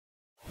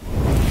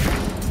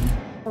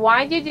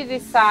Why did you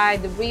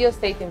decide real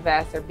estate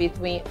investor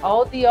between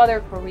all the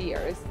other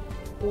careers?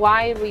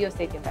 Why real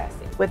estate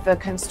investing? With the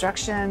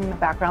construction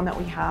background that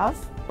we have,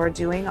 we're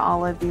doing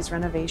all of these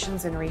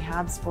renovations and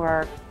rehabs for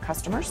our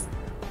customers.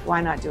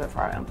 Why not do it for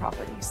our own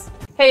properties?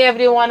 Hey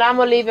everyone, I'm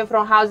Olivia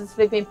from Houses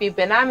Flipping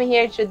People, and I'm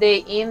here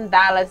today in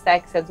Dallas,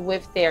 Texas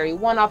with Terri,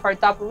 one of our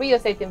top real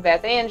estate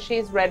investors, and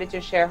she's ready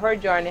to share her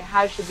journey,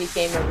 how she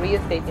became a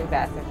real estate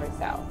investor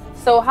herself.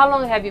 So how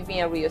long have you been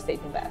a real estate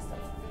investor?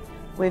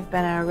 We've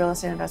been a real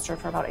estate investor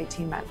for about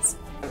 18 months.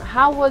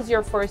 How was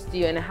your first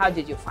deal and how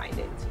did you find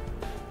it?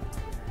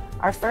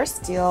 Our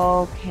first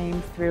deal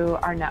came through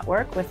our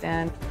network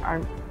within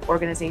our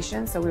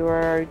organization. So we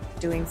were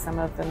doing some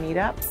of the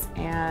meetups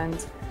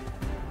and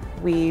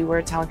we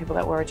were telling people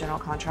that we're general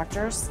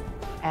contractors,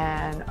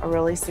 and a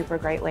really super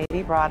great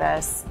lady brought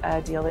us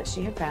a deal that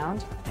she had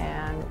found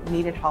and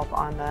needed help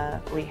on the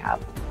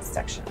rehab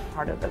section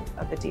part of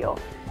the deal.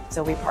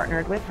 So we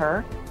partnered with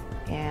her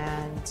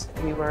and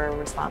we were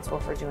responsible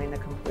for doing the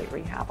complete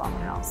rehab on the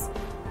house.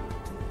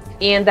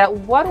 And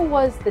what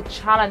was the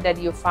challenge that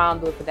you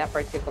found with that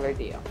particular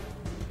deal?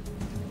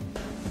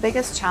 The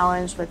biggest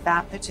challenge with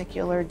that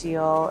particular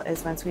deal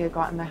is once we had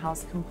gotten the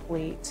house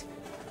complete,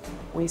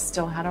 we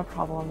still had a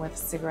problem with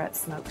cigarette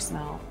smoke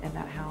smell in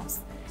that house.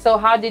 So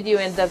how did you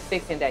end up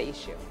fixing that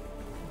issue?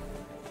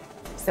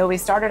 So we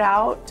started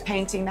out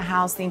painting the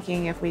house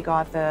thinking if we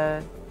got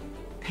the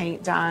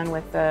paint done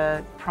with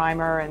the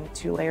primer and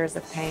 2 layers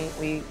of paint,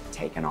 we'd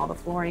taken all the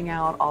flooring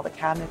out, all the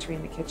cabinetry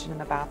in the kitchen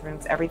and the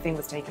bathrooms, everything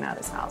was taken out of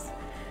this house.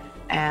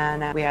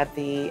 And we had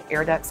the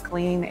air ducts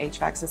cleaned, the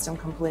HVAC system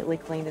completely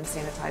cleaned and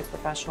sanitized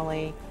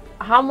professionally.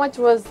 How much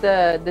was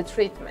the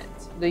treatment?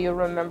 Do you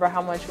remember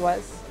how much it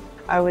was?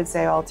 I would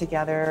say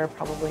altogether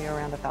probably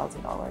around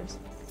 $1,000.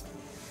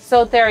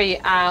 So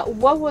Terri,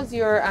 what was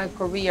your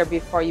career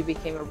before you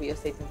became a real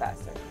estate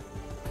investor?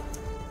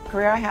 The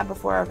career I had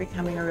before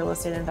becoming a real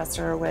estate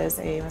investor was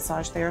a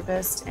massage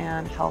therapist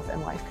and health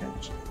and life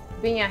coach.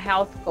 Being a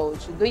health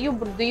coach, do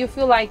you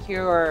feel like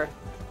your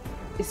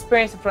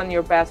experience from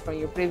your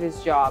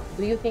previous job,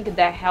 do you think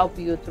that helped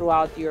you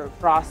throughout your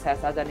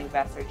process as an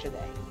investor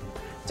today?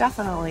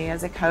 Definitely.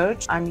 As a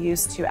coach, I'm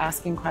used to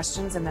asking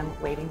questions and then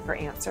waiting for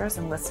answers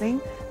and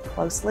listening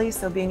closely.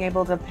 So being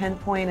able to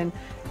pinpoint and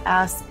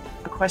ask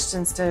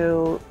questions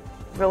to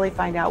really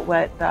find out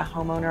what the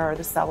homeowner or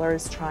the seller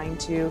is trying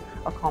to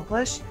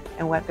accomplish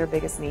and what their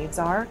biggest needs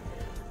are,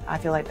 I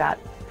feel like that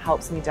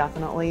helps me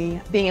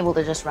definitely. Being able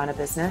to just run a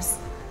business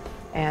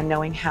and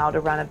knowing how to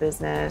run a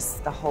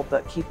business, the whole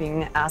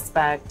bookkeeping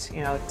aspect,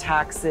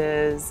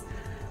 taxes,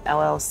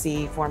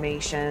 LLC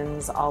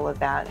formations, all of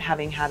that,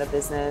 having had a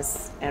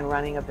business and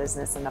running a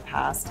business in the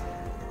past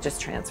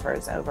just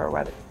transfers over.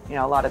 Whether,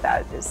 a lot of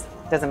that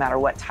doesn't matter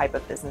what type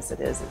of business it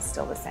is, it's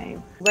still the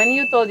same. When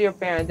you told your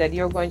parents that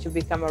you're going to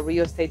become a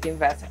real estate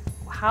investor,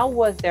 how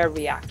was their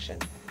reaction?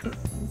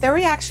 Their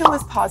reaction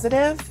was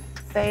positive.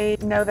 They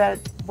know that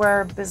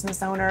we're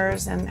business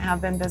owners and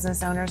have been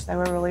business owners. They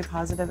were really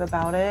positive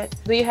about it.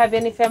 Do you have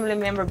any family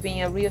member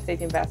being a real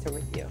estate investor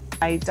with you?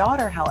 My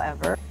daughter,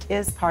 however,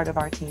 is part of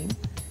our team.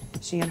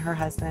 She and her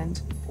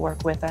husband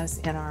work with us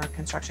in our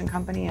construction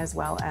company as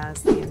well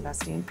as the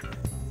investing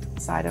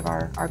side of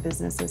our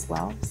business as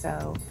well.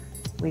 So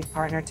we've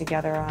partnered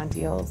together on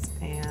deals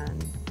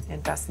and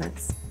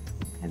investments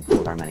and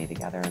pooled our money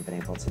together and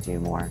been able to do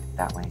more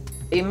that way.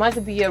 It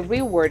must be a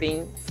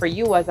rewarding for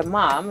you as a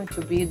mom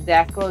to be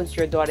that close to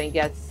your daughter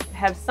and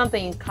have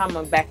something in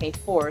common back and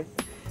forth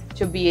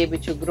to be able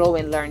to grow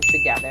and learn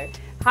together.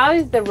 How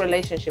is the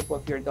relationship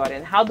with your daughter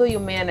and how do you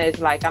manage,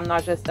 like, I'm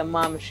not just a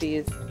mom,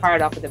 she's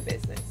part of the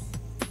business?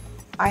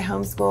 I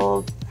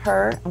homeschooled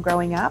her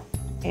growing up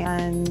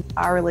and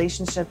our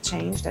relationship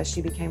changed as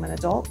she became an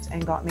adult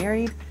and got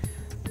married,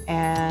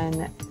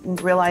 and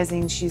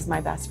realizing she's my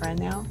best friend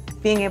now.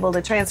 Being able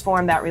to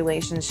transform that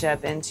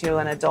relationship into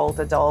an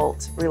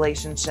adult-adult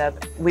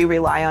relationship, we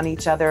rely on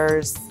each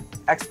other's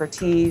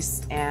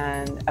expertise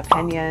and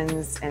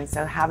opinions, and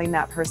so having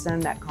that person,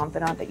 that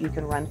confidant that you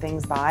can run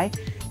things by,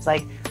 it's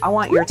like, I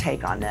want your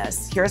take on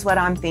this. Here's what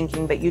I'm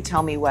thinking, but you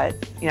tell me what,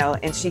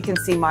 and she can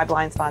see my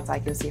blind spots, I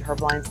can see her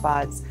blind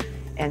spots,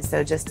 and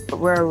so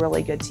we're a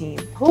really good team.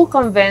 Who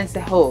convinced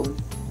whom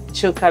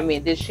to come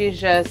in? Did she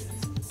just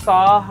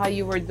saw how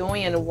you were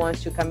doing and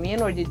wants to come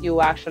in, or did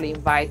you actually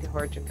invite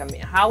her to come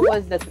in? How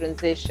was the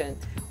transition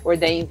or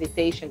the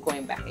invitation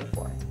going back and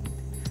forth?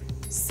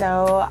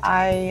 So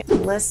I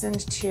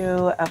listened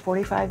to a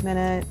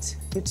 45-minute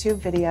YouTube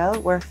video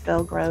where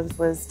Phil Groves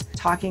was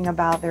talking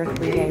about their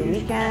 3-day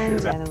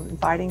weekend and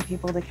inviting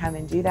people to come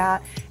and do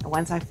that. And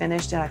once I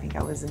finished it, I think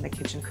I was in the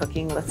kitchen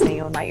cooking,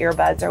 listening with my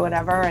earbuds or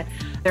whatever, and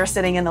they're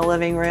sitting in the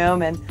living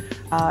room, and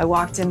I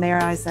walked in there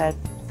and I said,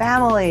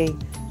 "Family,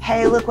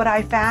 hey, look what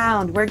I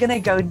found. We're gonna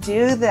go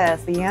do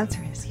this." The answer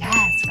is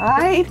yes,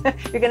 right?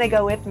 You're gonna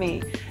go with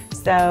me.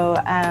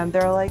 So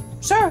they're like,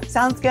 "Sure,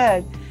 sounds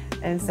good."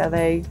 And so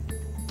they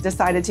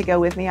decided to go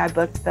with me. I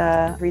booked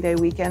the 3-day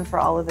weekend for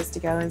all of us to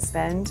go and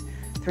spend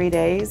 3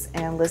 days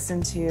and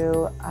listen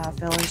to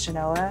Phil and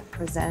Shanoa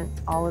present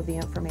all of the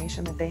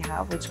information that they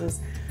have, which was,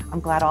 I'm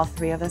glad all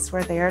three of us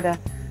were there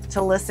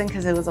to listen,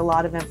 because it was a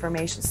lot of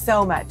information,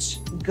 so much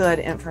good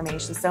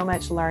information, so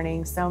much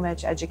learning, so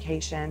much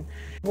education.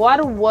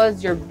 What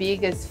was your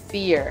biggest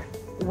fear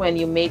when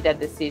you made that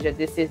decision,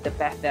 this is the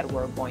path that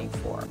we're going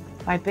for?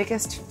 My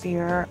biggest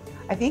fear,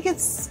 I think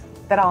it's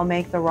that I'll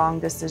make the wrong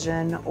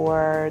decision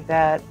or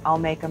that I'll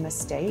make a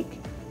mistake.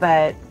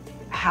 But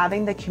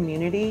having the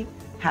community,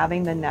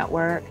 having the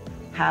network,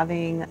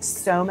 having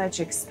so much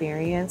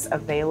experience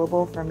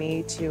available for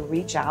me to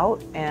reach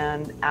out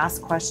and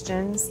ask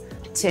questions,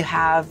 to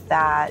have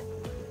that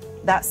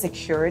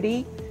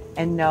security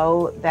and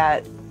know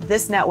that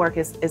this network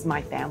is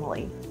my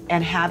family.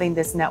 And having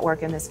this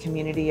network and this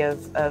community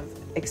of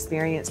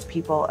experienced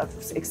people, of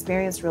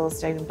experienced real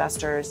estate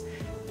investors,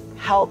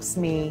 helps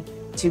me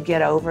to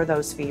get over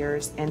those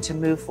fears and to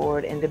move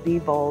forward and to be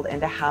bold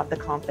and to have the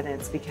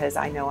confidence, because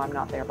I know I'm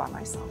not there by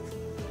myself.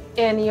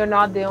 And you're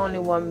not the only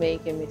one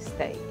making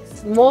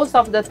mistakes. Most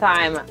of the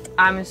time,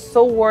 I'm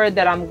so worried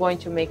that I'm going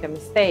to make a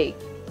mistake.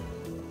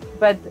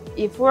 But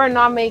if we're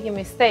not making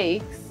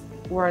mistakes,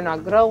 we're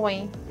not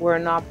growing, we're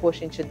not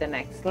pushing to the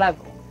next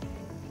level.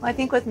 Well, I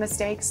think with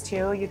mistakes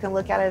too, you can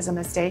look at it as a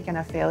mistake and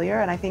a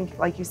failure. And I think,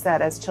 like you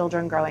said, as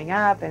children growing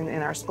up and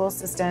in our school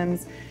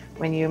systems,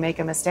 when you make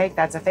a mistake,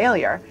 that's a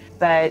failure.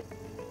 But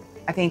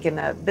I think in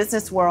the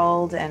business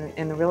world and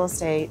in the real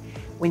estate,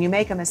 when you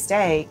make a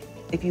mistake,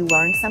 if you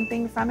learn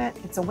something from it,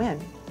 it's a win.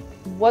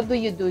 What do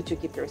you do to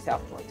keep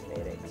yourself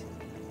motivated?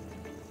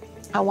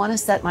 I want to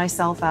set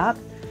myself up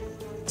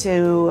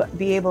to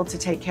be able to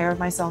take care of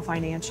myself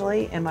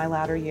financially in my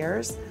latter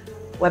years,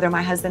 whether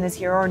my husband is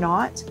here or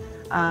not.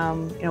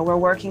 We're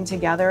working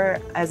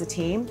together as a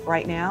team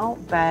right now,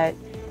 but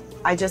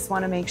I just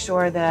want to make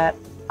sure that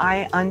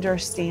I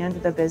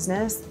understand the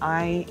business.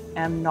 I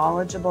am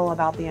knowledgeable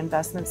about the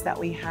investments that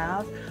we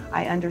have.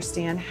 I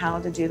understand how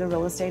to do the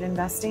real estate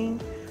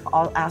investing,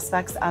 all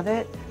aspects of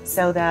it,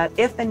 so that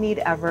if the need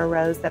ever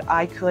arose that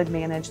I could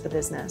manage the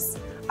business,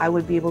 I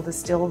would be able to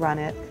still run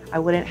it. I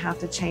wouldn't have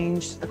to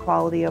change the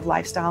quality of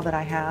lifestyle that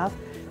I have.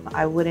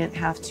 I wouldn't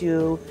have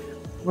to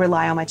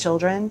rely on my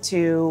children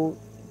to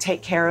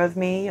take care of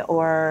me,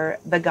 or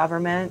the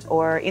government,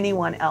 or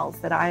anyone else,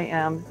 that I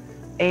am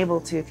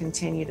able to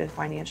continue to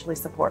financially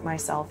support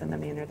myself in the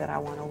manner that I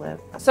want to live.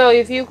 So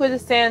if you could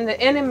send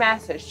any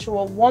message to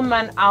a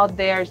woman out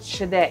there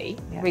today,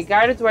 yes,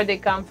 regardless where they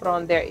come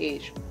from, their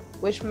age,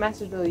 which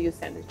message will you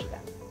send it to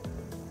them?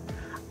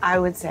 I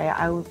would say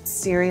I would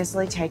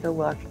seriously take a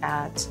look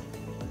at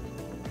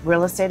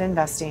real estate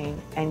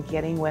investing and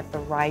getting with the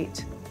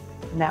right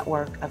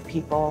network of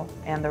people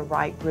and the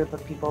right group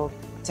of people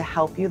to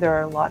help you. There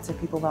are lots of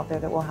people out there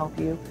that will help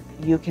you.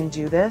 You can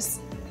do this,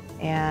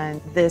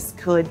 and this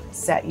could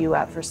set you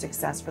up for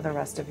success for the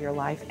rest of your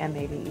life, and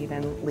maybe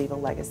even leave a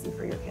legacy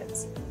for your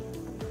kids.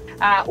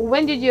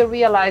 When did you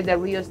realize that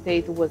real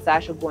estate was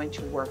actually going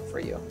to work for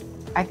you?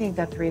 I think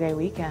that 3-day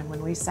weekend,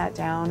 when we sat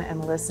down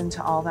and listened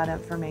to all that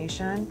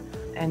information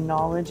and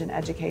knowledge and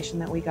education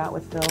that we got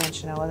with Phil and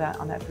Shanoa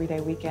on that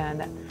 3-day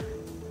weekend,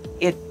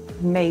 it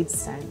made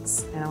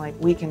sense. And I'm like,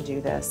 we can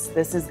do this.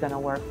 This is going to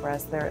work for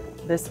us.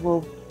 This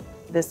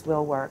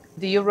will work.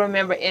 Do you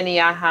remember any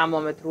aha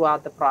moment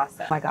throughout the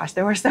process? Oh my gosh,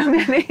 there were so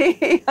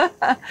many.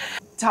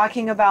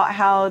 Talking about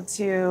how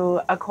to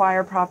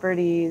acquire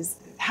properties,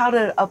 how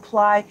to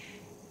apply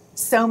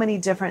so many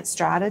different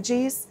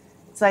strategies.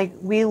 It's like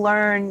we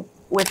learn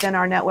within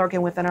our network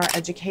and within our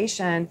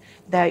education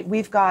that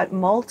we've got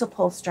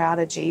multiple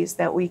strategies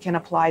that we can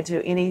apply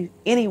to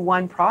any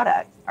one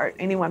product or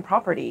any one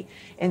property.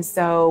 And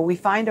so we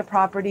find a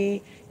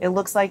property, it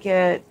looks like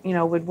it,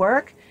 would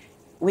work.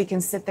 We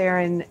can sit there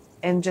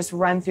and just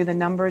run through the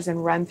numbers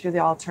and run through the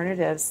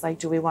alternatives. Like,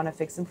 do we want to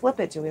fix and flip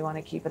it? Do we want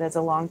to keep it as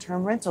a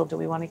long-term rental? Do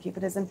we want to keep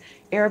it as an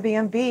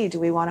Airbnb? Do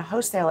we want to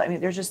wholesale it? I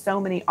mean, there's just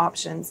so many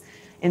options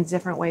in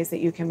different ways that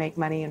you can make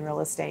money in real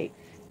estate.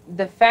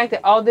 The fact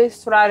that all this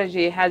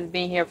strategy has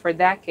been here for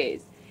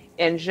decades,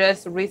 and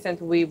just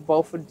recently we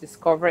both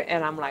discovered,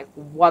 and I'm like,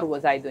 what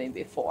was I doing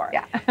before?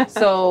 Yeah.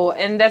 So,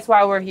 and that's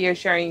why we're here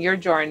sharing your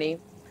journey,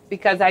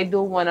 because I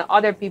do want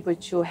other people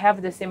to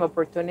have the same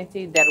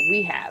opportunity that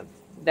we have,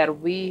 that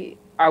we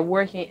are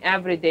working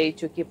every day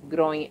to keep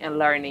growing and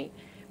learning,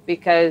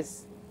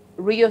 because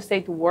real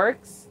estate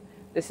works.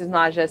 This is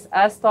not just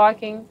us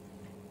talking.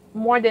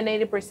 More than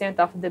 80%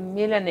 of the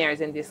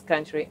millionaires in this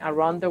country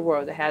around the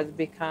world has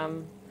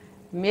become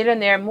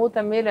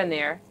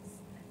multimillionaire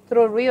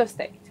through real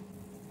estate.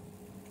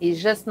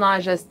 It's just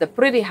not just the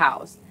pretty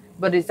house,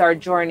 but it's our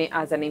journey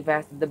as an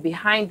investor, the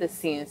behind the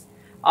scenes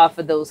of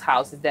those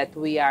houses that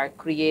we are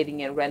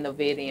creating and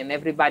renovating, and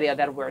everybody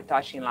that we're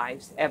touching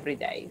lives every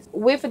day.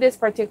 With this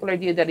particular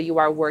deal that you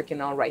are working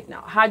on right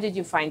now, how did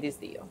you find this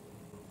deal?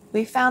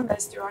 We found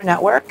this through our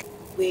network.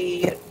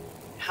 We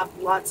have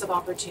lots of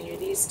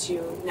opportunities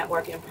to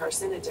network in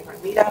person at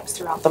different meetups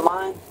throughout the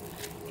month.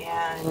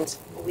 And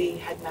we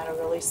had met a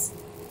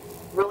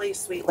really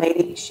sweet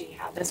lady. She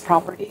had this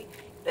property,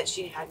 that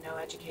she had no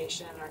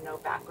education or no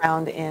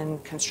background in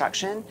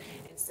construction.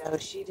 And so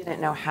she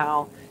didn't know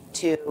how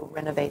to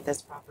renovate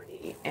this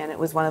property. And it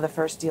was one of the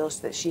first deals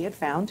that she had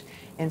found.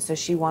 And so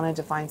she wanted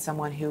to find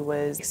someone who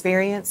was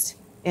experienced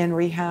in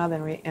rehab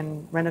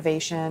and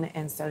renovation.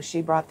 And so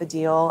she brought the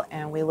deal,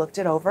 and we looked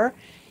it over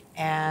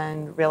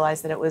and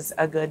realized that it was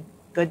a good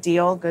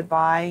deal, good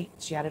buy.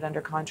 She had it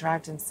under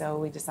contract, and so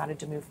we decided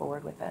to move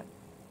forward with it.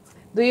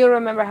 Do you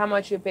remember how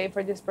much you paid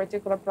for this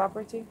particular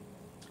property?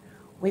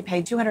 We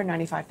paid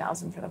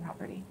 $295,000 for the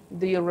property.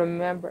 Do you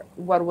remember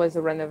what was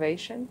the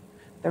renovation?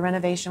 The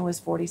renovation was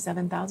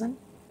 $47,000.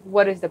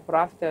 What is the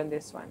profit on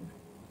this one?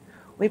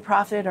 We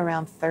profited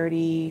around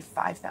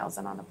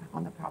 $35,000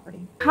 on the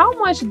property. How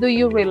much do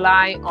you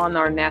rely on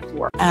our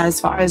network? As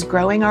far as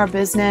growing our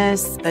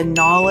business, the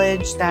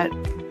knowledge that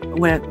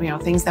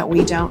things that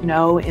we don't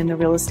know in the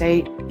real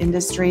estate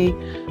industry,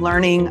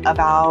 learning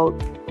about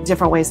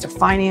different ways to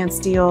finance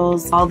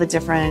deals, all the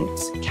different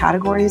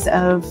categories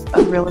of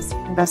real estate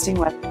investing,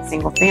 whether it's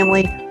single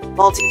family,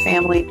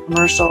 multifamily,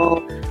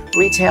 commercial,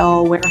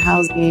 retail,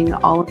 warehousing,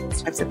 all of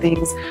those types of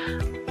things.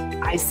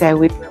 I say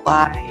we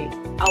rely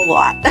a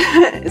lot.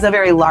 It's a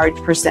very large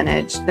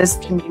percentage. This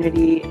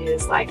community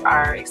is like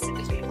our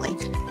extended family.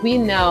 We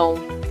know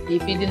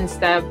if you didn't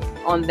step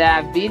on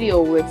that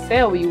video with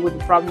Phil, you would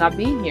probably not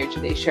be here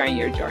today sharing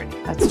your journey.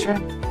 That's true.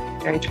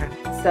 Very true.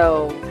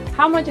 So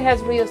how much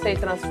has real estate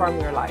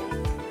transformed your life?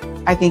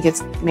 I think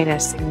it's made a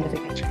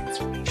significant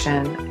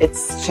transformation.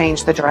 It's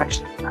changed the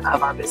direction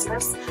of our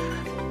business.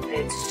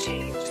 It's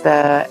changed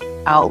the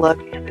outlook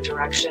and the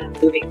direction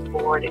moving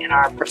forward in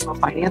our personal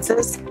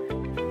finances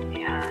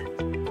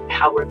and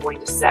how we're going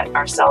to set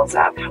ourselves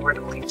up, how we're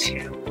going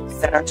to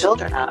set our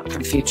children up for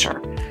the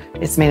future.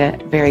 It's made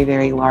a very,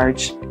 very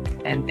large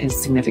and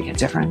significant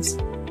difference.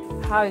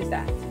 How is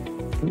that?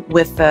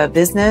 With the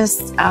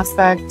business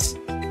aspect,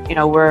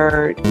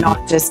 we're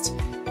not just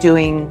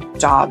doing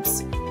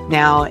jobs.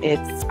 Now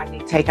it's, I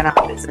think, taken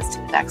our business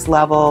to the next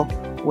level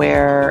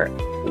where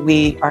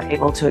we are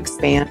able to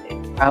expand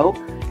and grow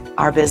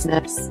our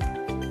business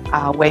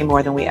way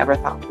more than we ever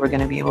thought we were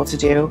going to be able to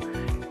do.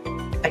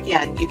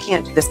 Again, you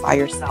can't do this by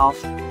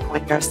yourself.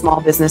 When you're a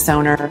small business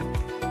owner,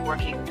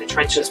 working in the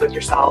trenches with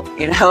yourself,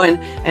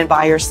 and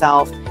by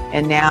yourself.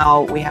 And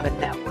now we have a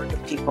network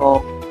of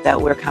people that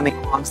we're coming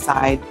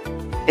alongside.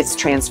 It's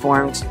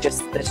transformed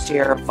just the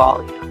sheer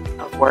volume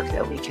of work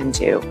that we can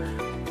do.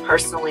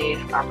 Personally,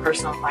 our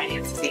personal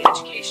finances, the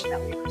education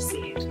that we've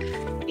received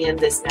in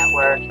this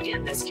network,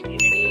 in this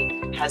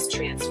community, has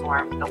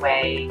transformed the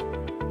way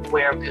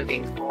we're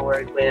moving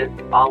forward with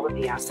all of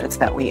the assets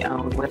that we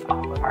own, with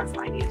all of our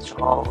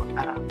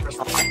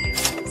personal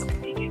finances,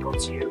 being able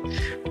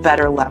to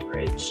better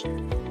leverage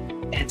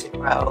and to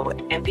grow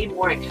and be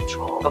more in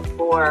control.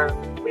 Before,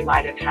 we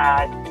might have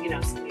had,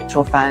 some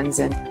mutual funds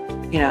and,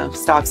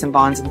 stocks and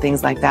bonds and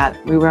things like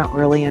that. We weren't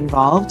really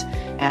involved.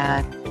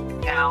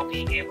 And now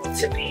being able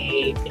to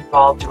be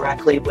involved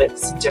directly with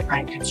some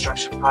different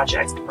construction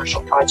projects,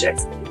 commercial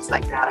projects, and things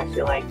like that, I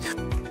feel like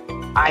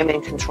I'm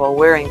in control,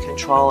 we're in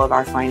control of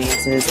our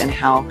finances and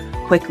how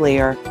quickly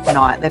or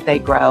not that they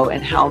grow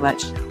and how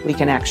much we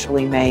can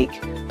actually make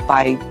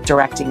by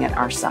directing it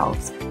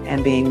ourselves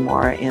and being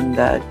more in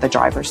the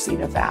driver's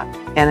seat of that.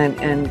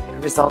 And the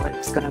result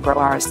is going to grow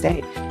our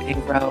estate and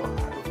grow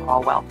our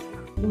overall wealth.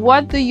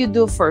 What do you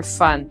do for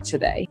fun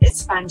today?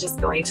 It's fun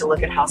just going to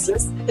look at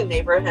houses in the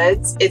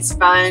neighborhoods. It's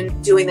fun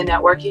doing the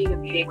networking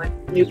and meeting with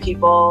new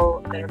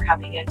people that are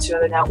coming into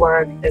the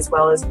network, as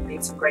well as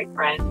meeting some great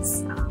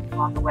friends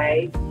along the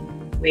way.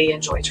 We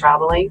enjoy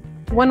traveling.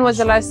 When was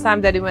the last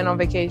time that you went on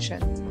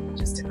vacation?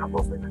 Just a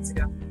couple of months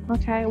ago.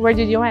 Okay, where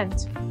did you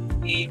went?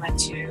 We went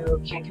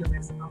to Cancun,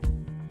 Mexico.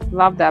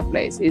 Love that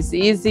place. It's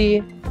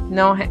easy,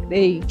 no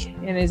headache,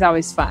 and it's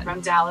always fun. From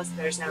Dallas,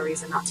 there's no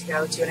reason not to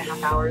go.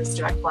 2.5 hours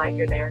direct flight,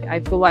 you're there. I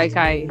feel like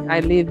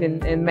I live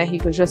in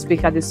Mexico just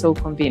because it's so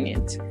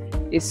convenient.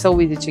 It's so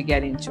easy to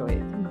get into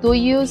it. Do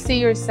you see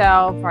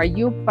yourself, are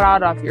you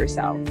proud of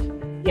yourself?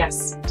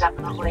 Yes,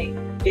 definitely.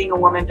 Being a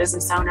woman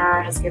business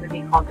owner has given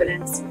me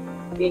confidence.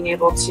 Being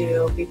able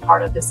to be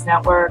part of this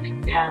network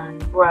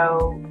and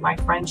grow my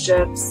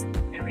friendships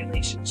and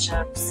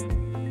relationships.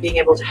 Being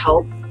able to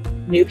help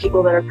new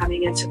people that are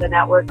coming into the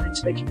network,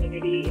 into the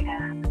community,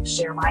 and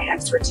share my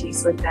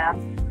expertise with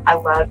them. I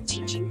love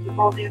teaching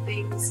people new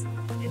things,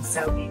 and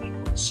so being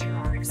able to share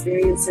our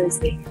experiences,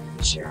 being able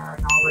to share our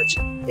knowledge,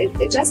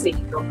 it does make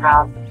you feel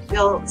proud,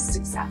 feel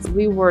success.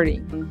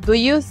 Rewarding. Do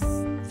you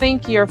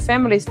think your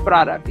family is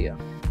proud of you?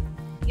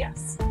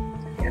 Yes,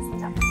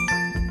 definitely.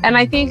 And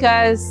I think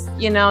as,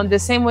 the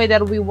same way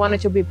that we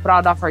wanted to be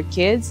proud of our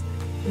kids,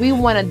 we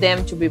wanted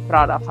them to be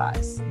proud of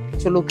us,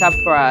 to look up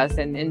for us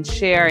and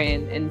share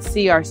and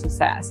see our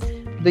success.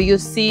 Do you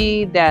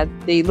see that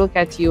they look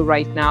at you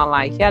right now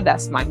like, yeah,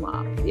 that's my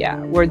mom. Yeah,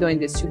 we're doing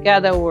this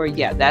together. Or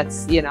yeah,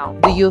 that's, do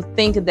you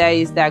think there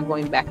is that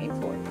going back and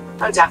forth?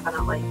 Oh,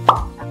 definitely.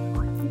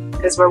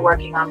 Because we're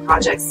working on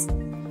projects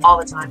all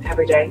the time,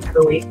 every day,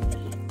 every week.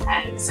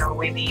 And so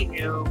we meet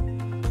new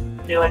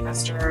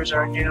investors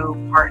or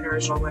new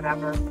partners or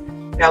whatever.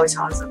 We always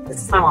tell ourselves,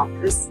 this is my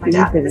mom, this is my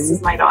dad, this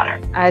is my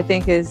daughter. I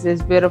think it's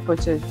beautiful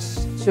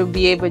to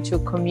be able to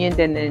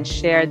communicate and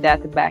share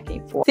that back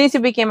and forth. Since you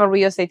became a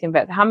real estate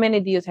investor, how many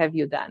deals have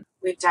you done?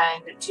 We've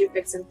done 2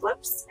 fix and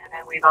flips, and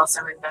then we've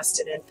also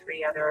invested in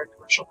 3 other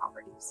commercial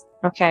properties.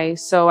 Okay,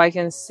 so I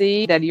can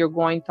see that you're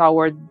going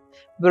toward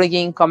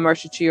bringing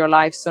commercial to your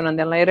life sooner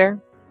than later.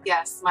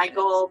 Yes, my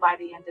goal by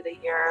the end of the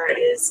year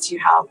is to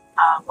have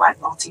one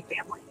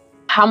multifamily.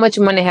 How much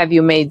money have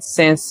you made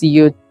since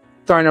you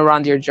turned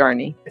around your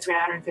journey? Between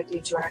 150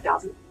 and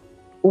 200,000.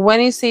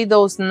 When you see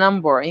those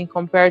numbers in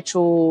compared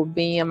to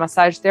being a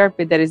massage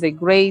therapist, that is a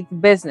great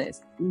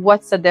business.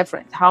 What's the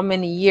difference? How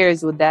many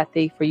years would that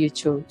take for you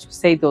to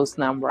say those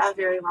numbers? A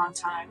very long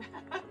time.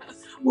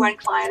 One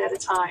client at a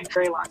time,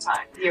 very long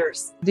time,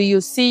 years. Do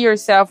you see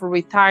yourself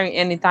retiring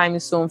anytime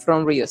soon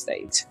from real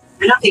estate?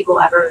 I don't think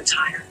we'll ever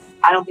retire.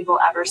 I don't think we'll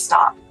ever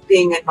stop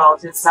being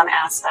involved in some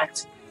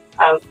aspect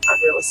of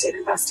real estate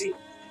investing,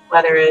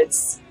 whether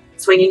it's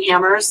swinging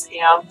hammers,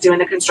 doing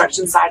the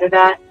construction side of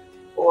that,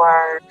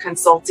 or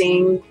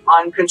consulting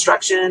on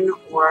construction,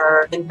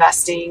 or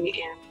investing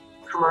in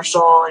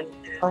commercial and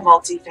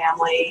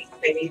multifamily,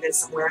 maybe even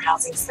some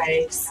warehousing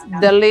space.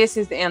 The list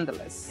is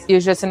endless.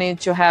 You just need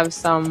to have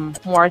some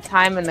more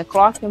time in the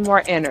clock and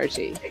more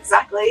energy.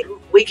 Exactly.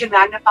 We can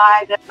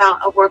magnify the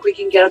amount of work we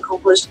can get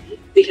accomplished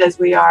because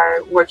we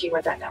are working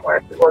with that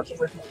network, we're working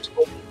with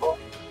multiple people.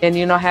 And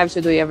you don't have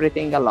to do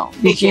everything alone.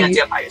 You can't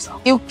do it by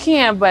yourself. You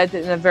can, but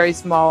in a very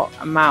small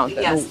amount.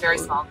 Yes, very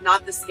small.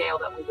 Not the scale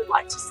that we would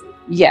like to see.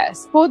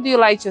 Yes. Who do you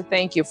like to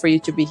thank you for you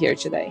to be here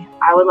today?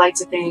 I would like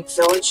to thank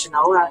Phil and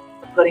Shanola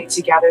for putting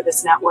together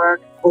this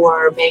network,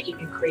 for making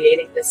and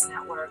creating this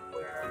network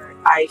where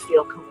I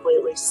feel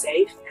completely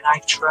safe and I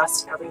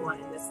trust everyone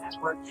in this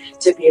network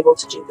to be able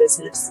to do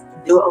business.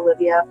 You,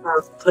 Olivia,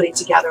 for putting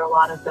together a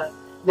lot of the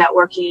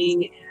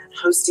networking and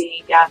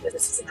hosting. Yeah,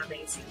 this is an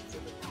amazing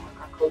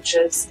network. Our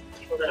coaches,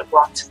 people that have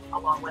walked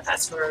along with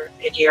us for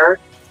a year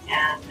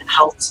and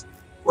helped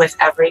with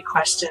every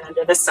question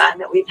under the sun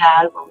that we've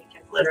had, where we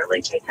can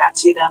literally take that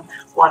to them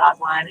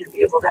one-on-one and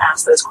be able to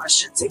ask those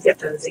questions and get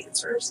those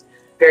answers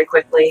very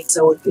quickly.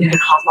 So you can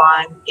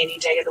hop on any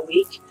day of the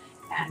week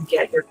and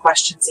get your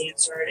questions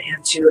answered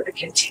and to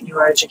continue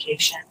our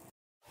education.